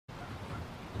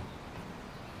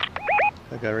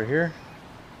That guy right here.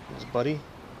 His buddy.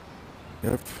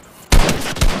 Yep.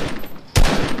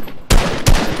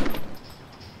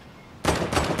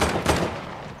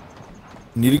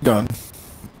 Need a gun.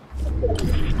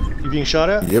 You being shot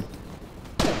at? Yep.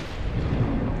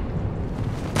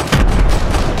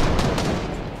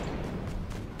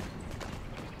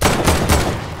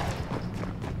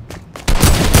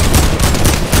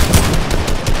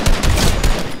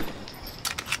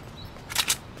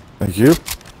 Thank you.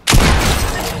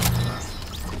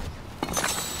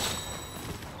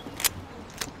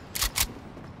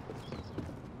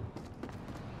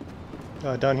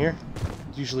 Down here.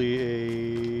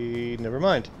 Usually a... Never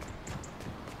mind.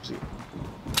 See.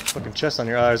 Fucking chest on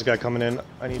here. Ah, there's a guy coming in.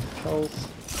 I need help.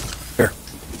 Here.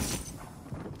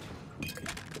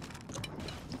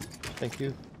 Thank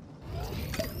you.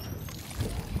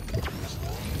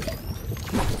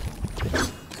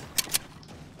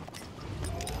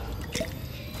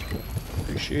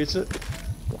 Appreciates it.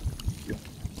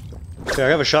 Okay, I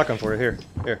have a shotgun for you. Here.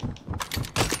 Here.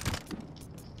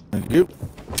 Thank you.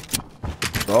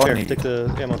 All Here, I need. take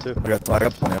the ammo too. I got plenty.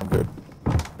 I'm good.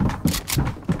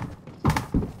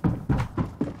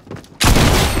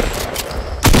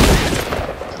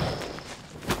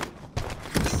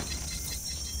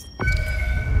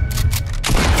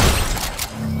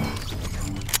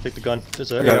 Take the gun.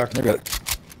 There's a I got AR. it. I got it.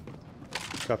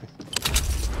 Copy.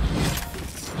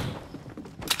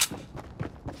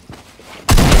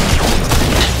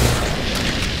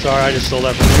 Sorry, I just stole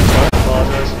that from you. I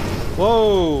apologize.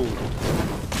 Whoa!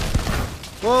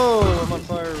 Whoa! I'm on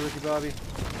fire, Ricky Bobby.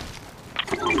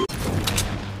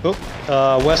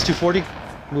 Oh, west 240.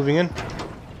 Moving in.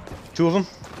 Two of them.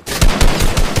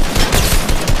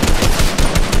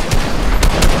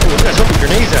 Oh, this guy's throwing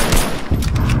grenades at me.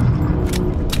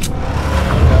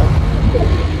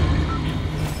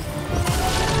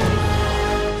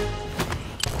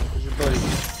 Where's your buddy?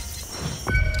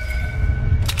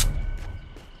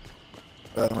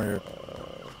 I'm right here.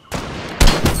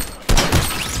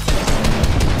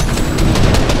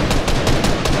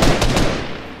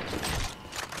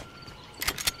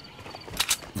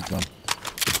 He's gone.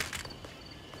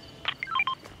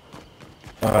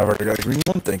 I've already got a green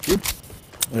one, thank you.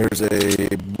 There's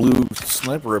a blue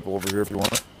sniper rifle over here if you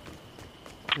want it.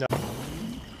 No.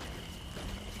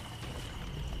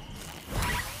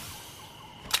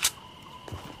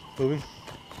 Moving.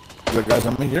 You got guys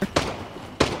on me here?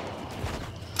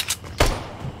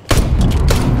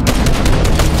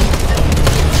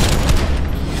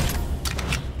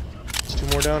 There's two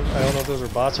more down. I don't know if those are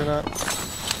bots or not.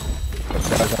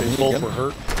 Guys on They me both again? were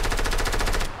hurt.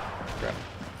 Crap.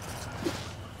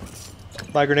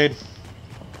 Buy grenade.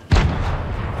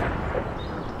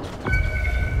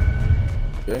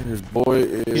 Okay, his boy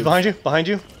is... He's behind you. Behind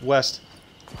you. West.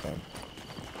 Okay.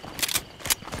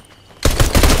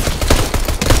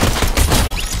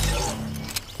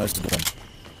 Nice to done.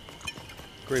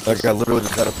 Great. That guy literally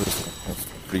just got a pistol. That's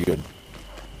pretty good.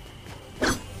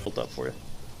 Built up for you.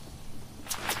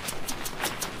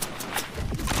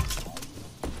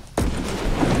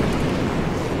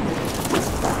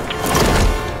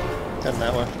 Heading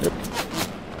that way. Yep.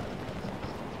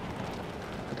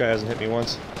 That guy hasn't hit me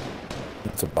once.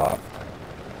 It's a bot.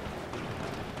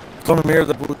 Come here,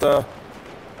 the puta.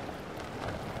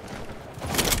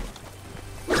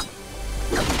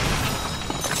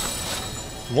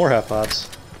 More half bots.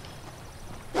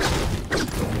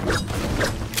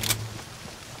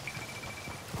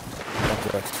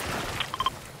 Okay.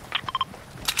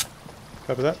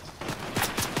 Copy that.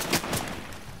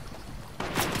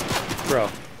 Bro.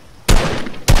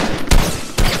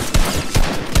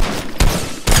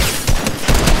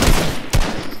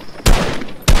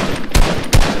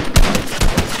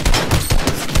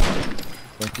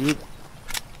 Thank you.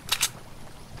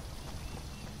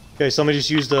 Okay, somebody just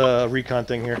used a recon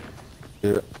thing here.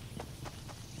 Yeah,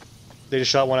 They just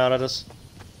shot one out at us.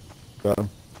 got him.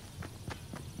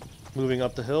 Moving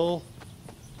up the hill.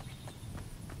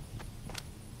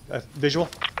 Visual.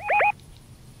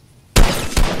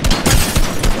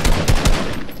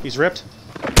 He's ripped.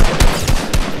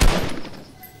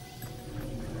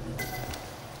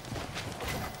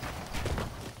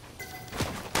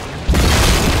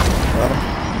 Got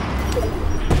him.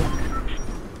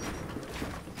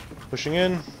 Pushing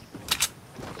in.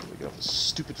 We get off this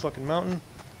stupid fucking mountain.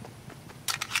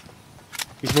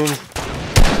 He's moving.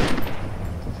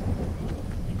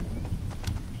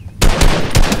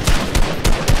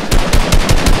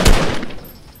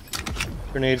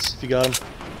 Grenades, if you got them.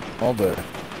 All day.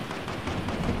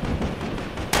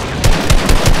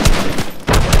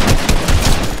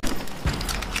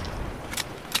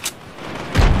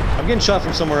 I'm getting shot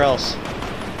from somewhere else.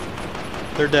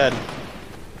 They're dead.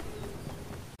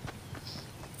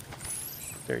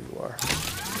 There you are.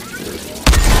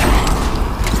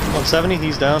 170,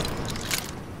 he's down.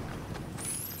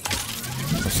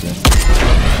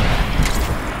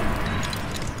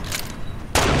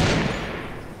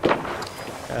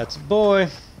 That's a boy.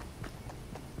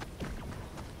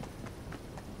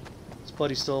 His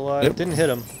buddy's still alive. Yep. Didn't hit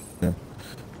him. Yeah.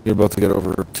 You're about to get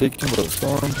overtaken by the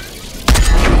storm.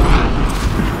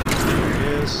 There he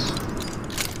is.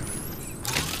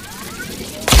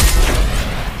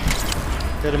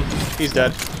 Hit him. He's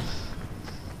dead.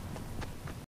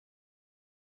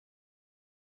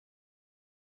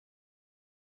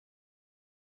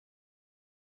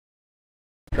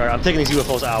 Alright, I'm taking these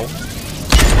UFOs out.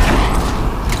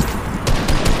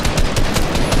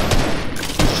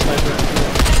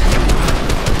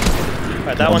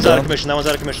 Alright, that one's out of commission. That one's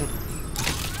out of commission.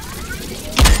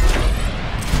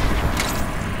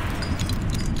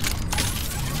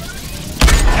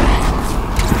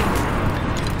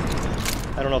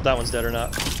 I don't know if that one's dead or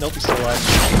not. Nope, he's still alive.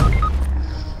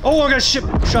 Oh, I got a ship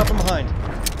shot from behind.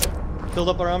 Build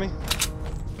up around me.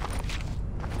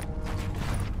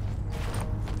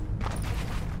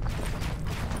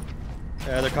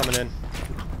 Yeah, they're coming in.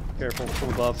 Careful, from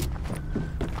above.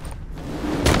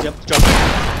 Yep, jump.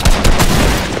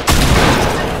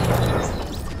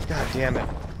 God damn it.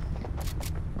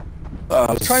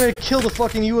 I was trying to kill the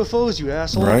fucking UFOs, you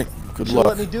asshole. Right, good luck.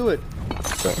 Let me do it.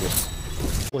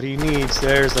 What he needs,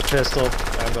 there's the pistol.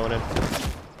 I'm going in.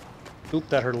 Oop,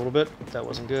 that hurt a little bit. That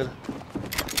wasn't good.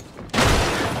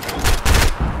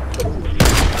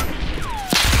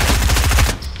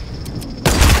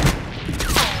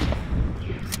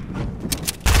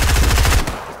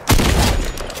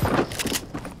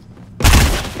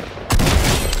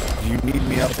 You need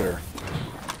me out there.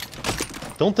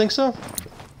 Don't think so.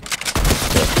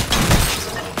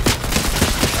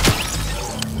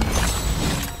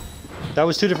 That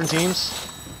was two different teams.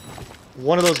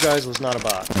 One of those guys was not a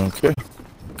bot. Okay.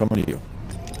 Coming to you.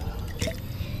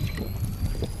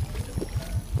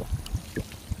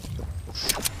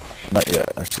 Not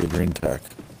yet. I see a green tack.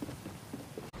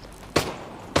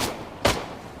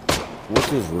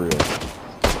 What is real?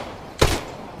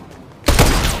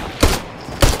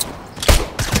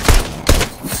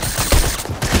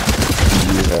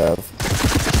 You have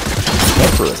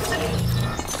sniper.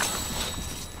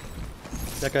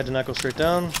 That guy did not go straight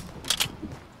down.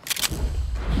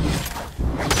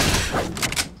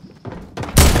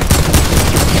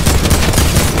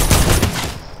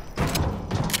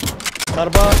 Not a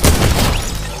bot.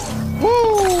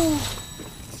 Woo!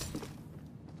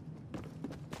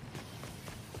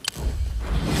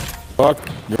 Fuck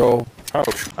your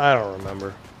house. I don't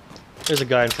remember. There's a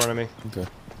guy in front of me. Okay.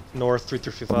 North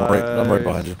 3355. I'm right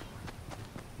behind you.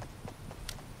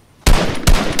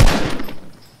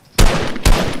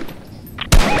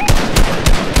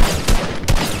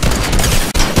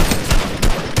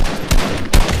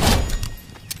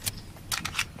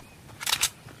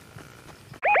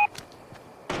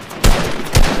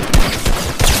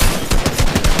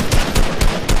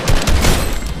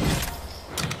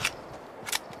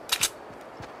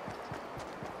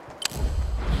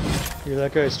 Hear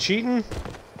that guy's cheating?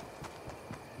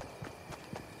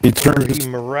 He turned. He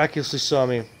miraculously saw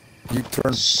me. He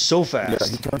turned so fast. Yeah,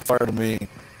 he turned fire to me.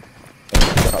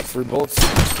 And got 3 bullets.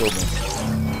 Killed me.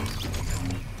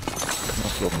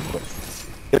 Not killed me, but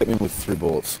hit me with 3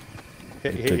 bullets.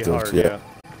 Hit you hard, yeah.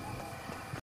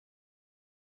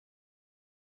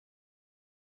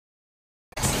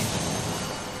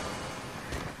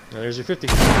 Now there's your 50.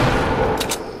 I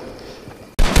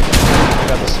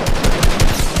got this.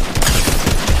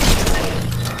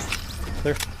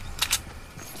 There.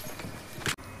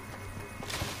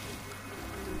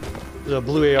 There's a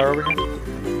blue AR over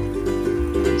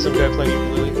here. Some guy playing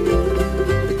ukulele.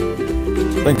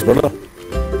 Thanks, brother.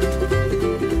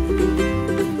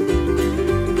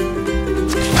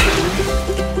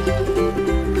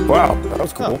 Wow, that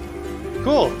was cool. Oh,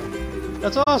 cool.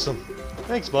 That's awesome.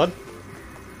 Thanks, bud.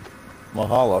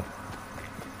 Mahalo.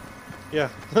 Yeah.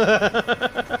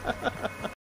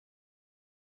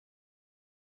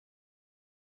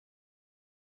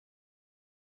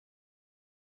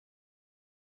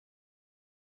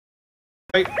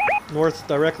 Right, north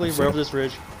directly, right over this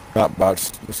ridge. Not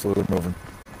bots, just slowly moving.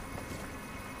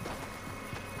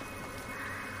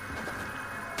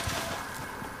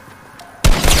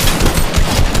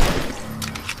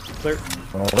 Clear.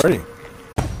 Alrighty.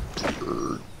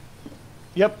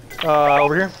 Yep,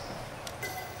 over here.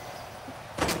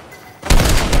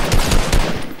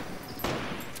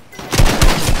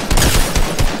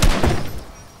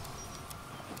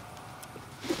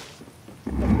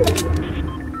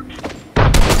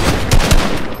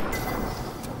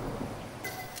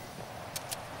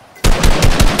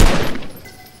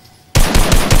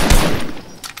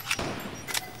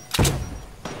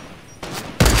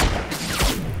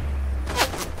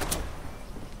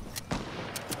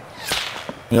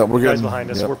 Yeah, we're Guys getting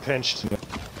behind us. yep. We're pinched. Yep.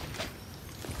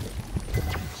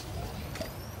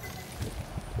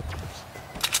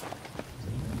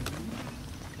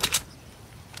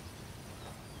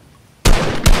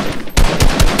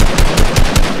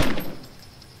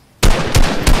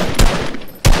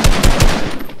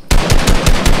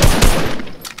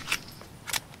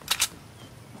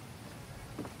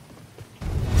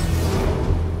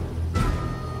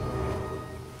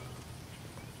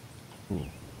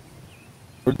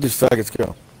 Where did these faggots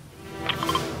go?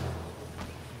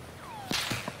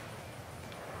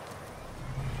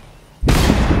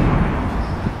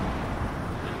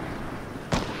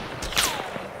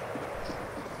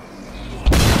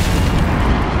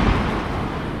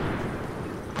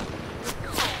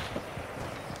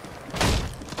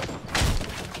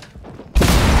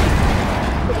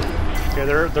 Okay,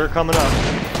 they're coming up.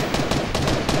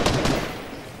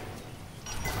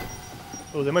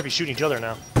 Oh, they might be shooting each other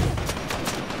now.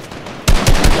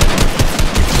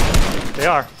 They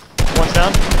are. One's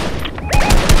down.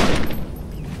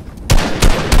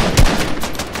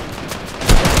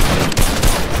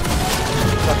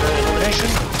 Got the elimination.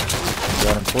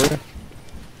 Got him for you.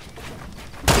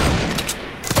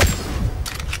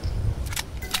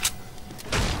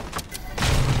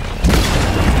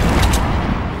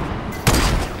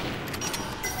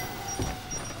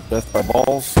 Death by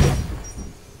balls.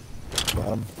 Got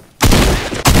him.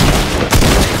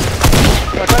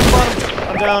 Right at the bottom.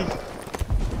 I'm down.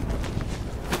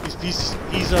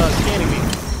 He's scanning me.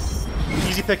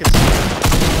 Easy pickings.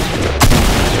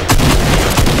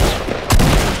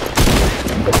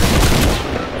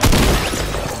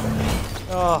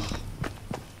 Oh.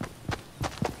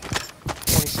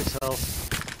 26 health.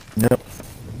 Yep.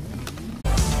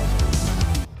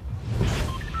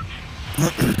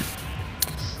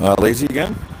 Lazy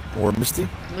again? Or Misty?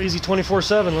 Lazy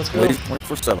 24/7. Let's go. Lazy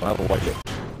 24/7. I don't like it.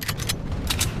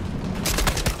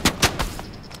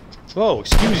 Whoa,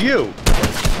 excuse you.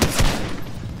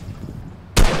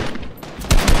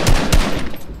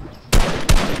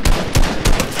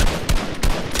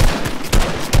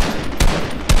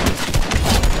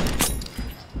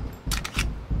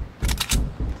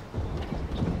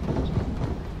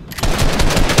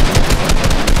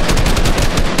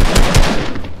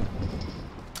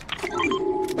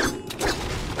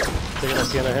 Thinking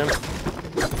that's the end of him.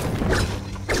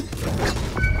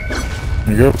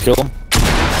 There you go, kill him.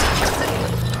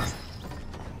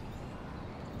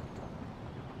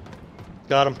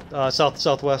 Got him.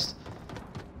 Southwest.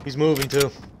 He's moving too.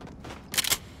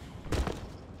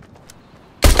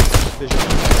 Vision.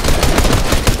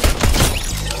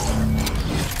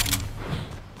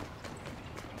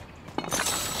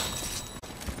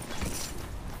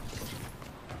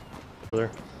 There.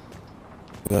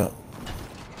 Yeah.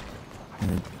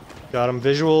 Got him.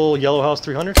 Visual. Yellow house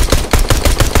 300.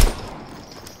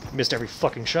 Missed every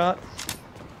fucking shot.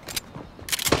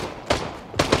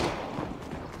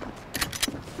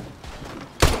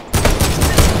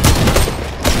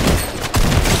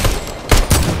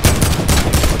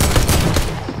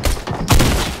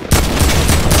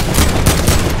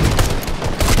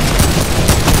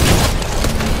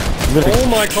 Oh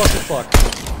my clusterfuck.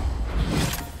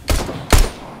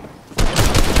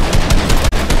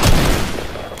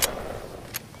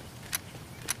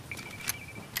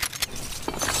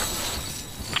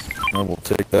 I will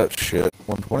take that shit.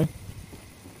 120.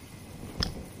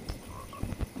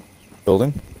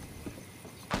 Building.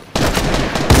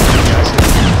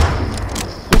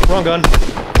 Oop, wrong gun.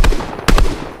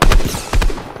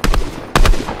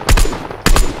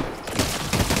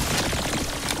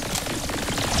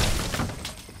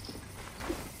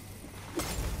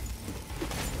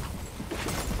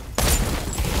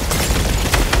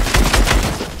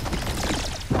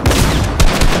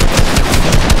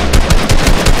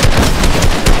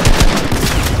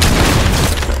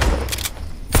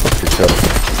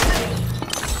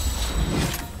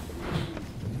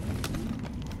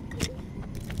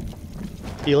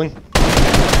 Healing.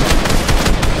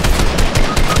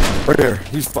 Right there.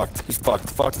 He's fucked. He's fucked.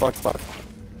 Fucked.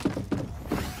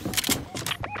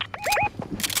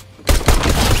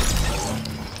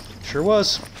 Sure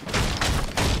was.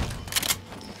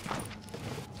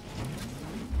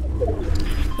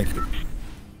 Thank you.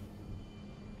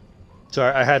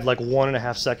 Sorry, I had like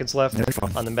 1.5 seconds left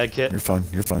on the med kit. You're fine.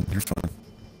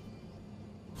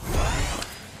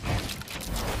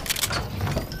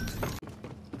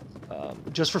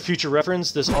 Just for future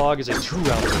reference, this AUG is a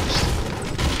 2-round burst.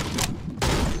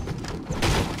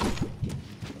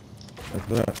 Like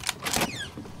that.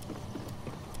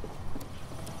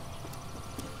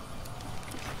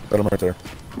 Got him right there.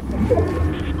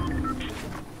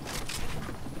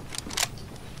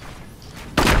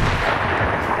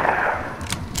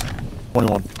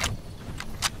 $21.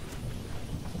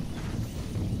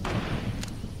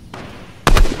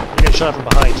 You're getting shot from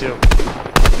behind, too.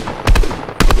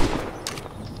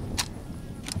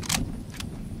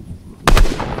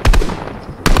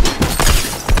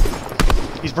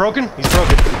 He's broken? He's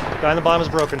broken. Guy on the bottom is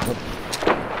broken.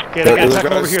 Okay, they got attack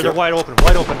him over here. They're wide open.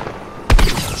 Wide open.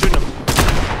 I'm shooting them.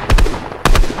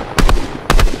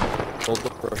 Hold the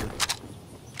pressure.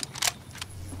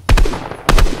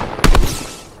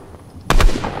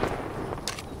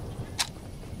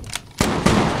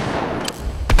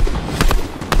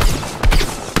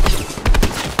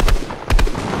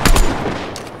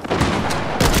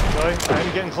 Okay,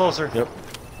 I'm getting closer. Yep.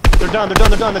 They're done, they're done,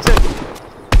 they're done. That's it.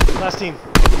 Last team.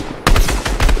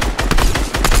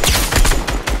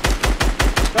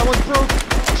 That one's broke.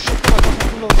 Oh shit, come on,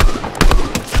 come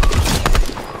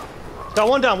on. Got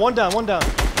one down, one down, one down.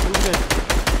 Moving in.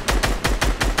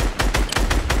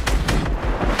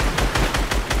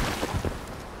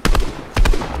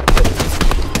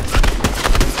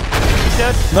 He's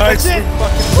dead. Nice. That's it.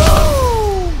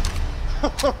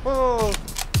 Fucking woo!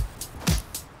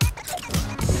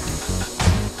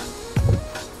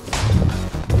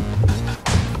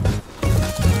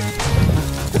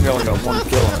 I only got 1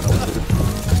 kill on that one, dude.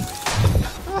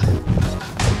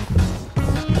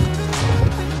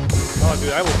 Oh,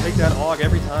 dude, I will take that AUG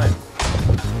every time.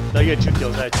 No, you had 2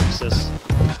 kills, I had 2 assists.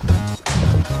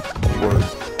 Word.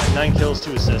 9 kills,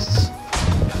 2 assists.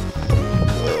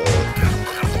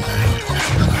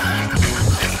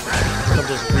 Some of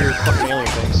those weird fucking alien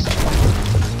things.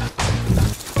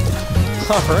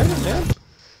 Alright, man. I'm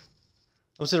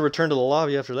just gonna return to the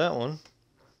lobby after that one.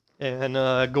 And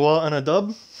go out on a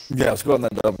dub. Yeah, let's go on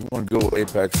that dub. I want to go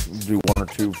Apex, do 1 or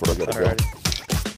 2 before I gotta go. Alright.